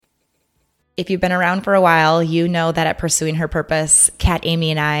If you've been around for a while, you know that at Pursuing Her Purpose, Kat, Amy,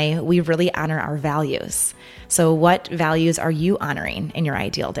 and I, we really honor our values. So what values are you honoring in your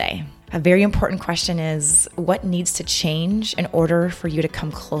ideal day? A very important question is, what needs to change in order for you to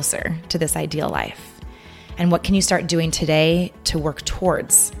come closer to this ideal life? And what can you start doing today to work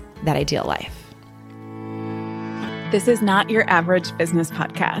towards that ideal life? This is not your average business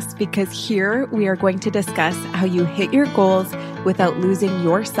podcast, because here we are going to discuss how you hit your goals without losing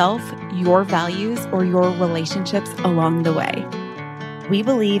yourself, your values, or your relationships along the way. We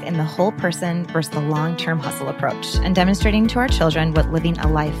believe in the whole person versus the long-term hustle approach, and demonstrating to our children what living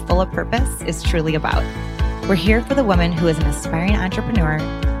a life full of purpose is truly about. We're here for the woman who is an aspiring entrepreneur,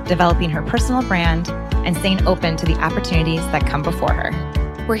 developing her personal brand, and staying open to the opportunities that come before her.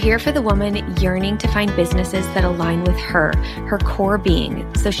 We're here for the woman yearning to find businesses that align with her core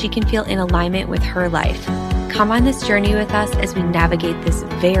being, so she can feel in alignment with her life. Come on this journey with us as we navigate this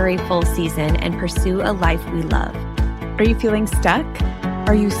very full season and pursue a life we love. Are you feeling stuck?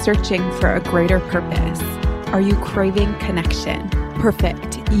 Are you searching for a greater purpose? Are you craving connection?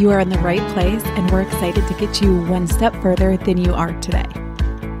 Perfect. You are in the right place, and we're excited to get you one step further than you are today.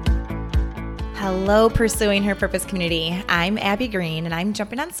 Hello, Pursuing Her Purpose community. I'm Abby Green, and I'm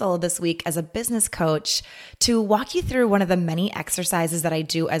jumping on solo this week as a business coach to walk you through one of the many exercises that I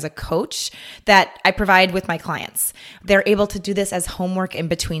do as a coach that I provide with my clients. They're able to do this as homework in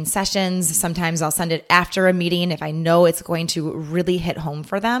between sessions. Sometimes I'll send it after a meeting if I know it's going to really hit home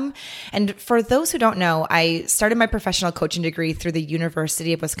for them. And for those who don't know, I started my professional coaching degree through the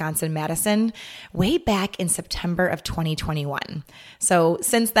University of Wisconsin-Madison way back in September of 2021. So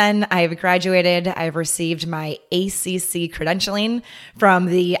since then, I've graduated. I've received my ACC credentialing from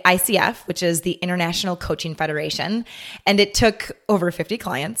the ICF, which is the International Coaching Federation, and it took over 50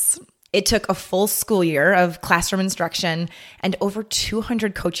 clients. It took a full school year of classroom instruction and over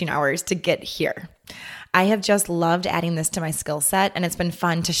 200 coaching hours to get here. I have just loved adding this to my skill set, and it's been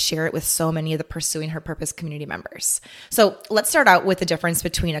fun to share it with so many of the Pursuing Her Purpose community members. So let's start out with the difference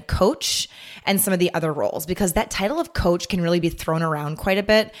between a coach and some of the other roles, because that title of coach can really be thrown around quite a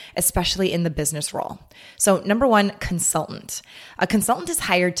bit, especially in the business role. So number one, consultant. A consultant is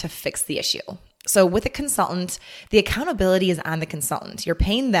hired to fix the issue. So with a consultant, the accountability is on the consultant. You're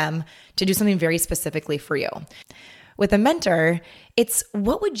paying them to do something very specifically for you. With a mentor, it's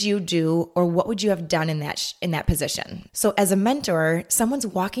what would you do or what would you have done in that position? So as a mentor, someone's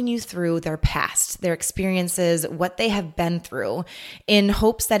walking you through their past, their experiences, what they have been through, in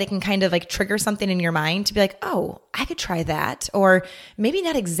hopes that it can kind of like trigger something in your mind to be like, oh, I could try that. Or maybe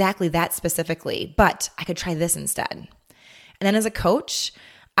not exactly that specifically, but I could try this instead. And then as a coach,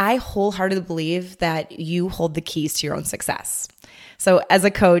 I wholeheartedly believe that you hold the keys to your own success. So as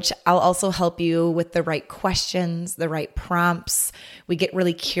a coach, I'll also help you with the right questions, the right prompts. We get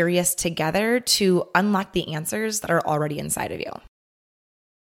really curious together to unlock the answers that are already inside of you.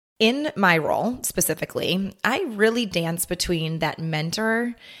 In my role specifically, I really dance between that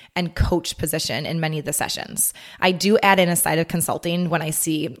mentor and coach position in many of the sessions. I do add in a side of consulting when I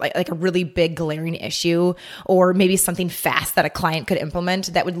see like a really big glaring issue or maybe something fast that a client could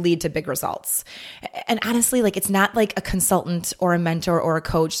implement that would lead to big results. And honestly, it's not like a consultant or a mentor or a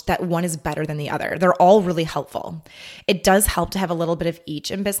coach that one is better than the other. They're all really helpful. It does help to have a little bit of each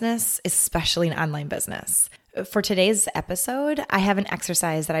in business, especially in online business. For today's episode, I have an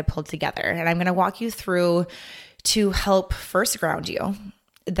exercise that I pulled together, and I'm going to walk you through to help first ground you.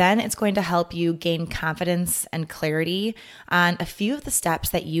 Then it's going to help you gain confidence and clarity on a few of the steps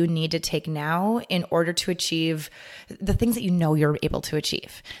that you need to take now in order to achieve the things that you know you're able to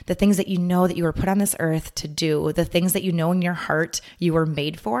achieve, the things that you know that you were put on this earth to do, the things that you know in your heart you were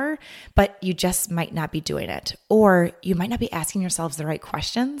made for, but you just might not be doing it, or you might not be asking yourselves the right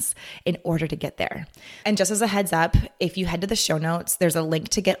questions in order to get there. And just as a heads up, if you head to the show notes, there's a link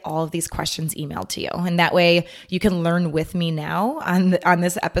to get all of these questions emailed to you. And that way you can learn with me now on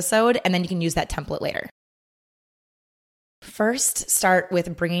this episode, and then you can use that template later. First, start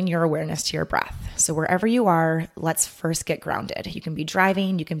with bringing your awareness to your breath. So wherever you are, let's first get grounded. You can be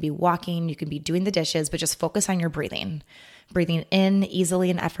driving, you can be walking, you can be doing the dishes, but just focus on your breathing. Breathing in easily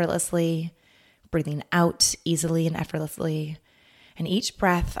and effortlessly, breathing out easily and effortlessly. And each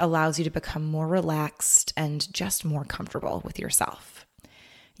breath allows you to become more relaxed and just more comfortable with yourself.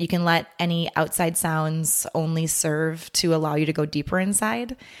 You can let any outside sounds only serve to allow you to go deeper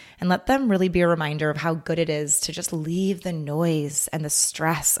inside, and let them really be a reminder of how good it is to just leave the noise and the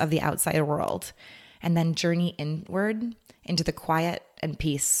stress of the outside world and then journey inward into the quiet and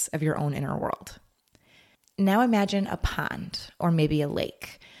peace of your own inner world. Now imagine a pond or maybe a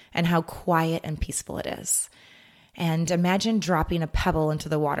lake and how quiet and peaceful it is. And imagine dropping a pebble into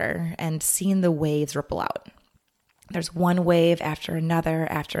the water and seeing the waves ripple out. There's one wave after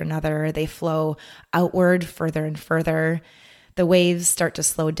another. They flow outward further and further. The waves start to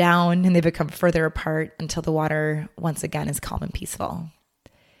slow down and they become further apart until the water once again is calm and peaceful.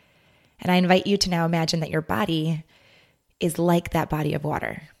 And I invite you to now imagine that your body is like that body of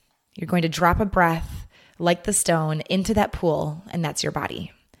water. You're going to drop a breath like the stone into that pool, and that's your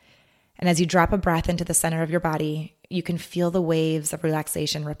body. And as you drop a breath into the center of your body, you can feel the waves of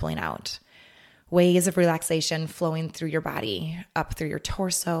relaxation rippling out. Waves of relaxation flowing through your body, up through your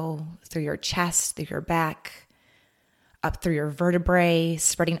torso, through your chest, through your back, up through your vertebrae,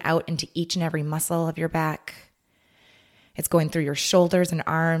 spreading out into each and every muscle of your back. It's going through your shoulders and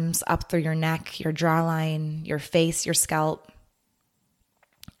arms, up through your neck, your jawline, your face, your scalp.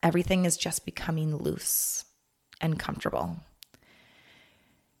 Everything is just becoming loose and comfortable.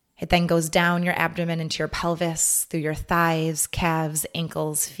 It then goes down your abdomen into your pelvis, through your thighs, calves,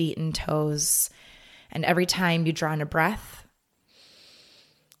 ankles, feet, and toes. And every time you draw in a breath,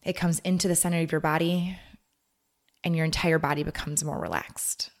 it comes into the center of your body, and your entire body becomes more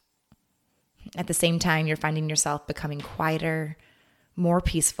relaxed. At the same time, you're finding yourself becoming quieter, more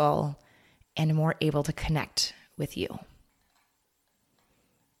peaceful, and more able to connect with you.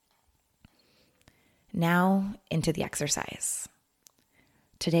 Now into the exercise.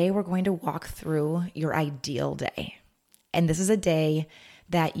 Today, we're going to walk through your ideal day. And this is a day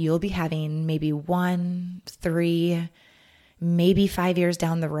that you'll be having maybe 1, 3, maybe 5 years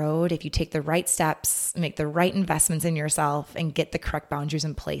down the road if you take the right steps, make the right investments in yourself, and get the correct boundaries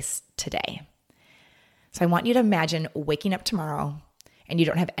in place today. So I want you to imagine waking up tomorrow and you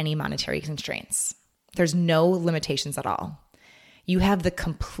don't have any monetary constraints. There's no limitations at all. You have the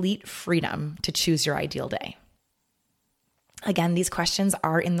complete freedom to choose your ideal day. Again, these questions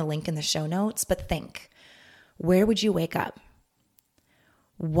are in the link in the show notes, but think, where would you wake up?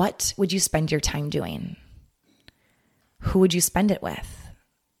 What would you spend your time doing? Who would you spend it with?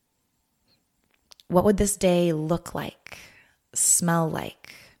 What would this day look like, smell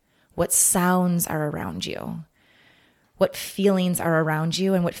like? What sounds are around you? What feelings are around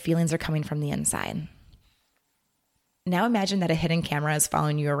you and what feelings are coming from the inside? Now imagine that a hidden camera is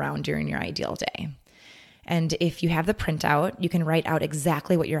following you around during your ideal day. And if you have the printout, you can write out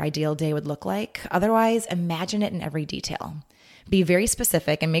exactly what your ideal day would look like. Otherwise, imagine it in every detail. Be very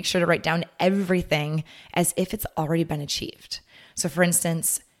specific and make sure to write down everything as if it's already been achieved. So for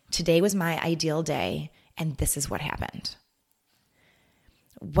instance, today was my ideal day and this is what happened.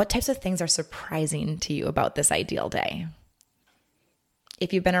 What types of things are surprising to you about this ideal day?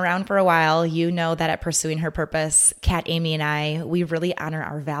 If you've been around for a while, you know that at Pursuing Her Purpose, Kat, Amy, and I, we really honor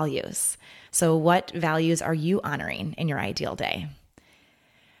our values. So what values are you honoring in your ideal day?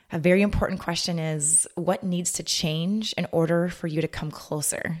 A very important question is, what needs to change in order for you to come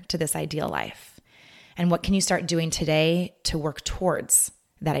closer to this ideal life? And what can you start doing today to work towards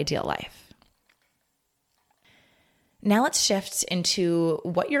that ideal life? Now let's shift into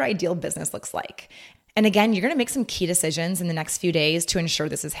what your ideal business looks like. And again, you're going to make some key decisions in the next few days to ensure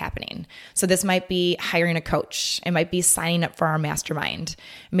this is happening. So this might be hiring a coach. It might be signing up for our mastermind.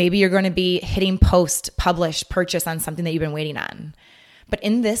 Maybe you're going to be hitting post, publish, purchase on something that you've been waiting on. But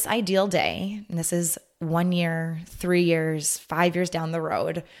in this ideal day, and this is 1 year, 3 years, 5 years down the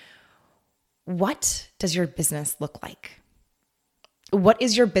road, what does your business look like? What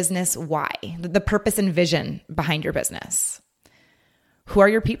is your business why? The purpose and vision behind your business. Who are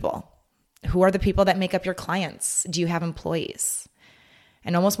your people? Who are the people that make up your clients? Do you have employees?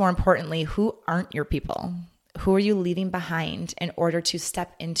 And almost more importantly, who aren't your people? Who are you leaving behind in order to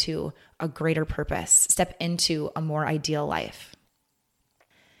step into a greater purpose, step into a more ideal life?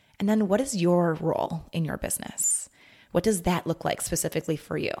 And then what is your role in your business? What does that look like specifically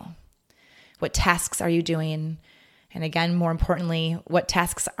for you? What tasks are you doing? And again, more importantly, what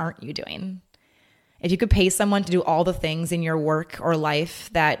tasks aren't you doing? If you could pay someone to do all the things in your work or life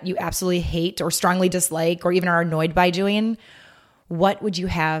that you absolutely hate or strongly dislike or even are annoyed by doing, what would you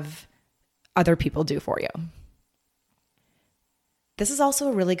have other people do for you? This is also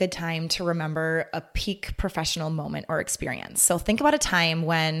a really good time to remember a peak professional moment or experience. So think about a time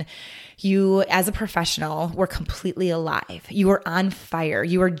when you, as a professional, were completely alive. You were on fire.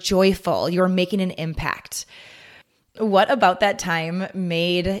 You were joyful. You were making an impact. What about that time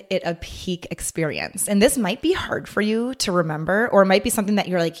made it a peak experience? And this might be hard for you to remember, or it might be something that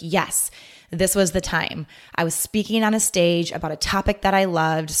you're like, yes, this was the time. I was speaking on a stage about a topic that I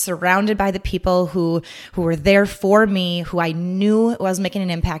loved, surrounded by the people who were there for me, who I knew I was making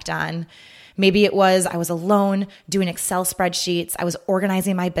an impact on. Maybe it was I was alone doing Excel spreadsheets. I was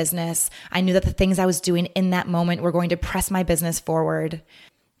organizing my business. I knew that the things I was doing in that moment were going to press my business forward.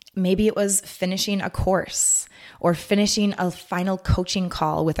 Maybe it was finishing a course or finishing a final coaching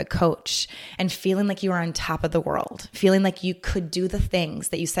call with a coach and feeling like you were on top of the world, feeling like you could do the things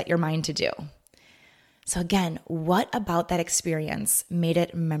that you set your mind to do. So again, what about that experience made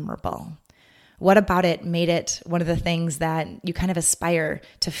it memorable? What about it made it one of the things that you kind of aspire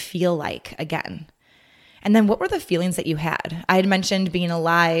to feel like again? And then what were the feelings that you had? I had mentioned being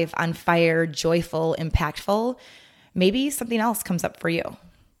alive, on fire, joyful, impactful. Maybe something else comes up for you.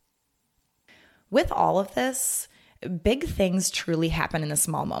 With all of this, big things truly happen in the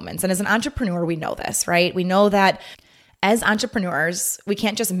small moments. And as an entrepreneur, we know this, right? We know that as entrepreneurs, we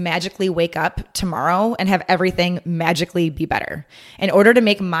can't just magically wake up tomorrow and have everything magically be better. In order to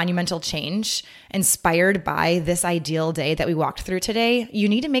make monumental change inspired by this ideal day that we walked through today, you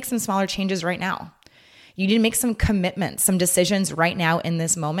need to make some smaller changes right now. You need to make some commitments, some decisions right now in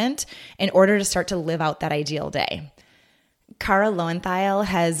this moment in order to start to live out that ideal day. Kara Loewentheil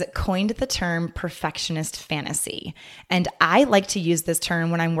has coined the term perfectionist fantasy. And I like to use this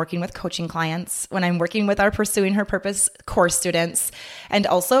term when I'm working with coaching clients, when I'm working with our Pursuing Her Purpose course students, and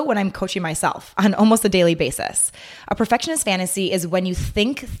also when I'm coaching myself on almost a daily basis. A perfectionist fantasy is when you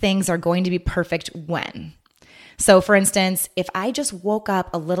think things are going to be perfect when. So for instance, if I just woke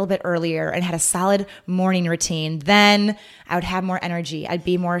up a little bit earlier and had a solid morning routine, then I would have more energy. I'd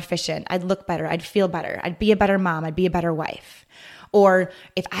be more efficient. I'd look better. I'd feel better. I'd be a better mom. I'd be a better wife. Or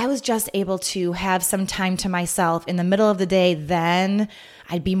if I was just able to have some time to myself in the middle of the day, then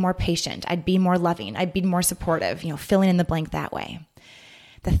I'd be more patient. I'd be more loving. I'd be more supportive, filling in the blank that way.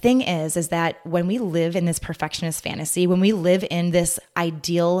 The thing is that when we live in this perfectionist fantasy, when we live in this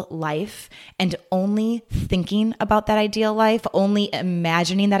ideal life and only thinking about that ideal life, only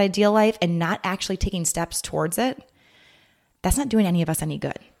imagining that ideal life and not actually taking steps towards it, that's not doing any of us any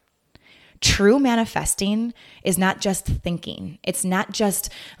good. True manifesting is not just thinking. It's not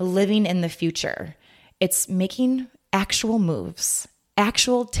just living in the future. It's making actual moves,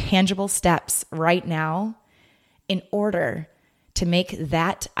 actual tangible steps right now in order to make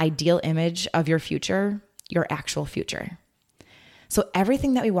that ideal image of your future your actual future. So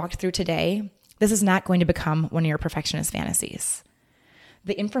everything that we walked through today, this is not going to become one of your perfectionist fantasies.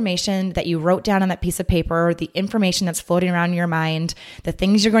 The information that you wrote down on that piece of paper, the information that's floating around in your mind, the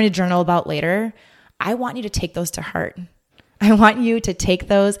things you're going to journal about later, I want you to take those to heart. I want you to take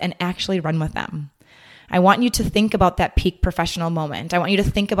those and actually run with them. I want you to think about that peak professional moment. I want you to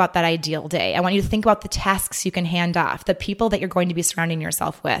think about that ideal day. I want you to think about the tasks you can hand off, the people that you're going to be surrounding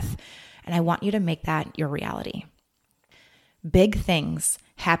yourself with. And I want you to make that your reality. Big things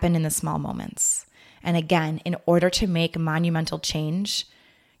happen in the small moments. And again, in order to make monumental change,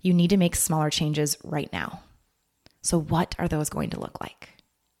 you need to make smaller changes right now. So what are those going to look like?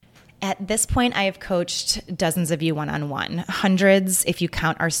 At this point, I have coached dozens of you one-on-one, hundreds if you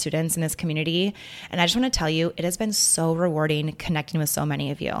count our students in this community. And I just want to tell you, it has been so rewarding connecting with so many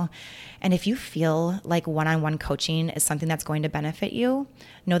of you. And if you feel like one-on-one coaching is something that's going to benefit you,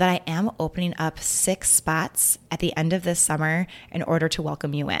 know that I am opening up 6 spots at the end of this summer in order to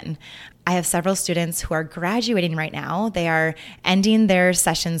welcome you in. I have several students who are graduating right now. They are ending their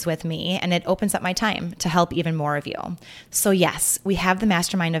sessions with me, and it opens up my time to help even more of you. So yes, we have the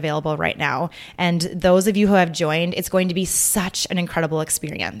mastermind available right now. And those of you who have joined, it's going to be such an incredible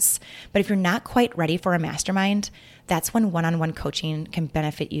experience. But if you're not quite ready for a mastermind, that's when one-on-one coaching can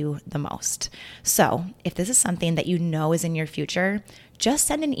benefit you the most. So if this is something that you know is in your future, just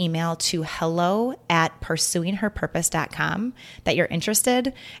send an email to hello@pursuingherpurpose.com that you're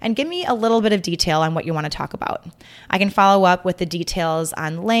interested and give me a little bit of detail on what you want to talk about. I can follow up with the details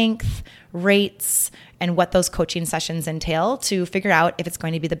on length, rates, and what those coaching sessions entail to figure out if it's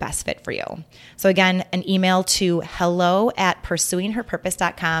going to be the best fit for you. So again, an email to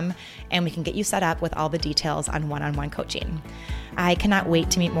hello@pursuingherpurpose.com and we can get you set up with all the details on one-on-one coaching. I cannot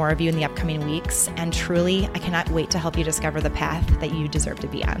wait to meet more of you in the upcoming weeks, and truly, I cannot wait to help you discover the path that you deserve to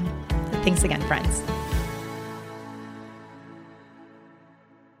be on. Thanks again, friends.